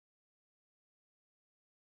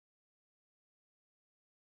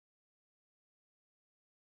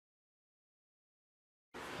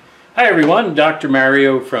Hi everyone, Dr.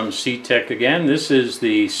 Mario from CTech again. This is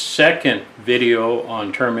the second video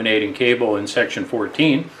on terminating cable in section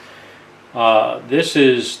 14. This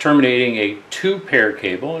is terminating a two-pair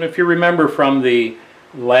cable, and if you remember from the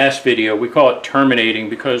last video, we call it terminating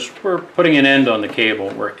because we're putting an end on the cable,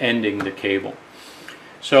 we're ending the cable.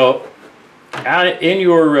 So in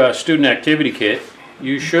your student activity kit,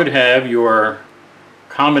 you should have your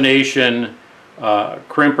combination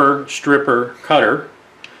crimper, stripper, cutter.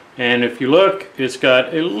 And if you look, it's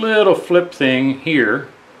got a little flip thing here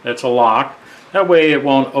that's a lock. That way it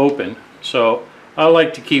won't open. So I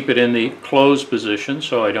like to keep it in the closed position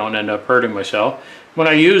so I don't end up hurting myself. When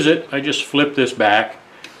I use it, I just flip this back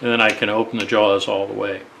and then I can open the jaws all the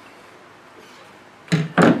way.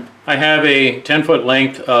 I have a 10-foot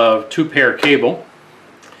length of two-pair cable.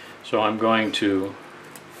 So I'm going to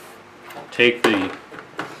take the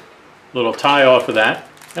little tie off of that.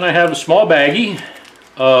 And I have a small baggie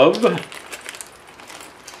of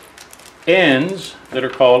ends that are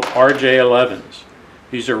called RJ11s.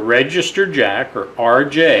 These are registered jack or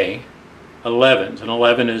RJ11s, and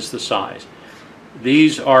 11 is the size.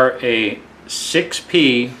 These are a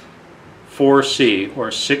 6P 4C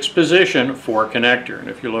or 6 position 4 connector, and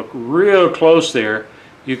if you look real close there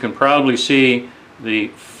you can probably see the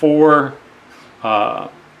 4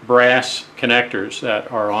 brass connectors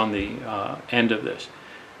that are on the end of this.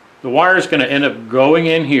 The wire is going to end up going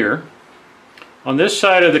in here. On this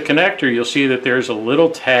side of the connector you'll see that there's a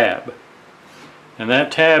little tab, and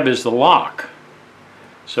that tab is the lock.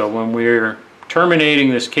 So when we're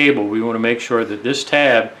terminating this cable, we want to make sure that this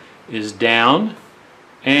tab is down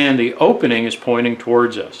and the opening is pointing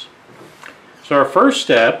towards us. So our first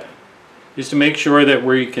step is to make sure that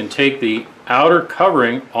we can take the outer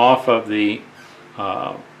covering off of the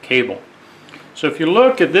cable. So if you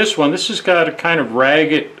look at this one, this has got a kind of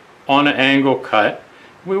ragged on an angle cut.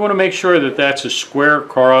 We want to make sure that that's as square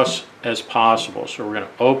across as possible. So we're going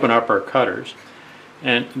to open up our cutters.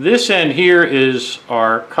 And this end here is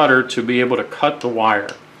our cutter to be able to cut the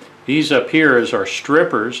wire. These up here is our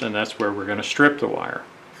strippers, and that's where we're going to strip the wire.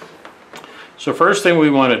 So first thing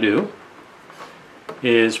we want to do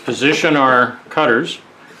is position our cutters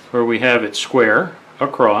where we have it square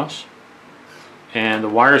across, and the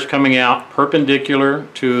wire is coming out perpendicular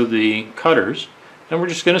to the cutters. And we're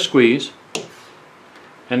just going to squeeze,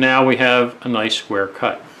 and now we have a nice square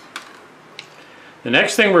cut. The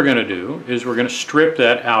next thing we're going to do is we're going to strip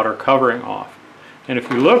that outer covering off. And if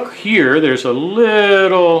you look here, there's a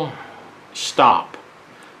little stop.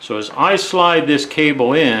 So as I slide this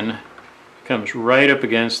cable in, it comes right up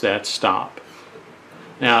against that stop.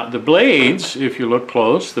 Now the blades, if you look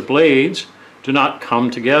close, the blades do not come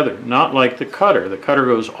together, not like the cutter. The cutter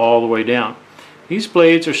goes all the way down. These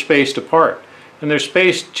blades are spaced apart. And they're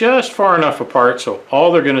spaced just far enough apart so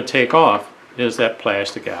all they're going to take off is that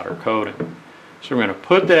plastic outer coating. So we're going to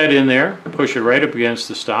put that in there, push it right up against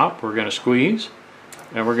the stop, we're going to squeeze,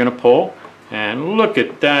 and we're going to pull, and look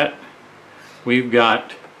at that. We've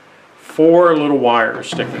got 4 little wires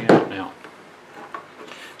sticking out now.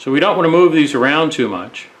 So we don't want to move these around too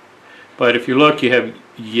much, but if you look, you have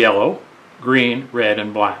yellow, green, red,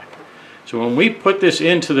 and black. So when we put this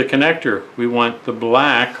into the connector, we want the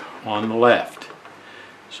black on the left.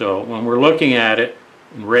 So when we're looking at it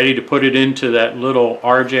and ready to put it into that little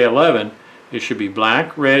RJ11, it should be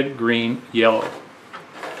black, red, green, yellow.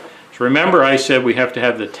 So remember I said we have to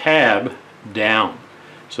have the tab down.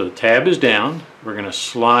 So the tab is down. We're going to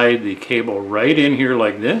slide the cable right in here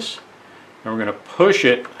like this, and we're going to push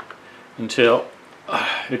it until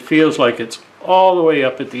it feels like it's all the way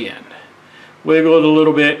up at the end. Wiggle it a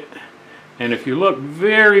little bit. And if you look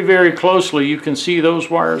very, very closely, you can see those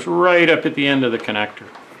wires right up at the end of the connector.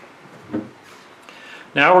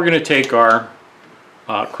 Now we're going to take our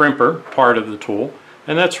crimper, part of the tool,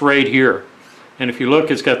 and that's right here. And if you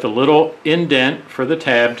look, it's got the little indent for the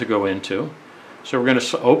tab to go into. So we're going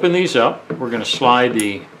to open these up. We're going to slide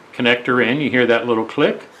the connector in. You hear that little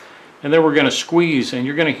click. And then we're going to squeeze, and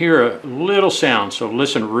you're going to hear a little sound. So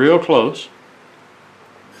listen real close.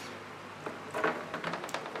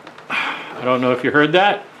 I don't know if you heard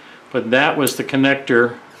that, but that was the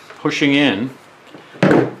connector pushing in.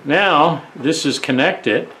 Now this is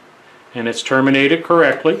connected, and it's terminated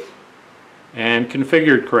correctly and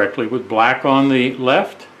configured correctly with black on the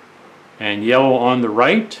left and yellow on the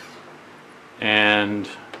right, and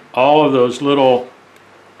all of those little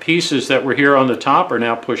pieces that were here on the top are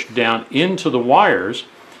now pushed down into the wires,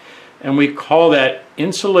 and we call that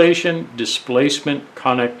insulation displacement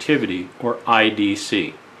connectivity, or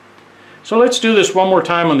IDC. So let's do this one more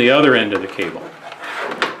time on the other end of the cable.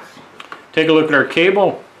 Take a look at our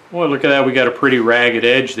cable. Boy, look at that, we got a pretty ragged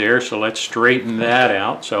edge there, so let's straighten that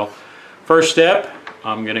out. So first step,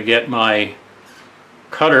 I'm going to get my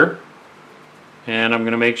cutter and I'm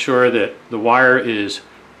going to make sure that the wire is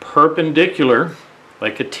perpendicular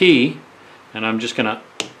like a T, and I'm just going to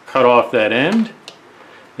cut off that end.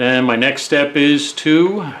 Then my next step is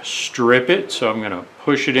to strip it, so I'm going to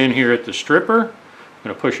push it in here at the stripper. I'm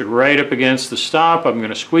going to push it right up against the stop. I'm going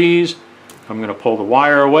to squeeze. I'm going to pull the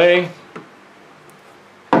wire away.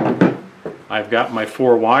 I've got my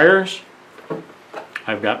 4 wires.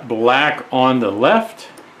 I've got black on the left.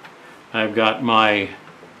 I've got my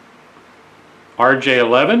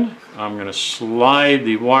RJ11. I'm going to slide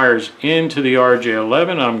the wires into the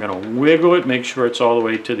RJ11. I'm going to wiggle it, make sure it's all the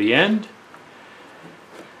way to the end.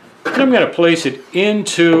 And I'm going to place it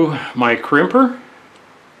into my crimper.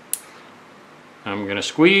 I'm going to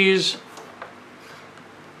squeeze.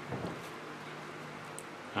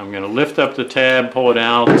 I'm going to lift up the tab, pull it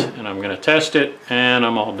out, and I'm going to test it, and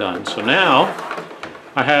I'm all done. So now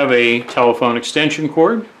I have a telephone extension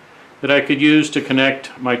cord that I could use to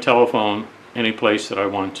connect my telephone any place that I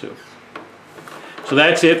want to. So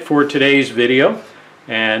that's it for today's video,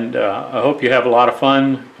 and I hope you have a lot of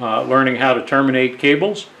fun learning how to terminate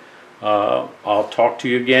cables. I'll talk to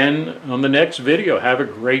you again on the next video. Have a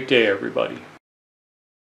great day, everybody.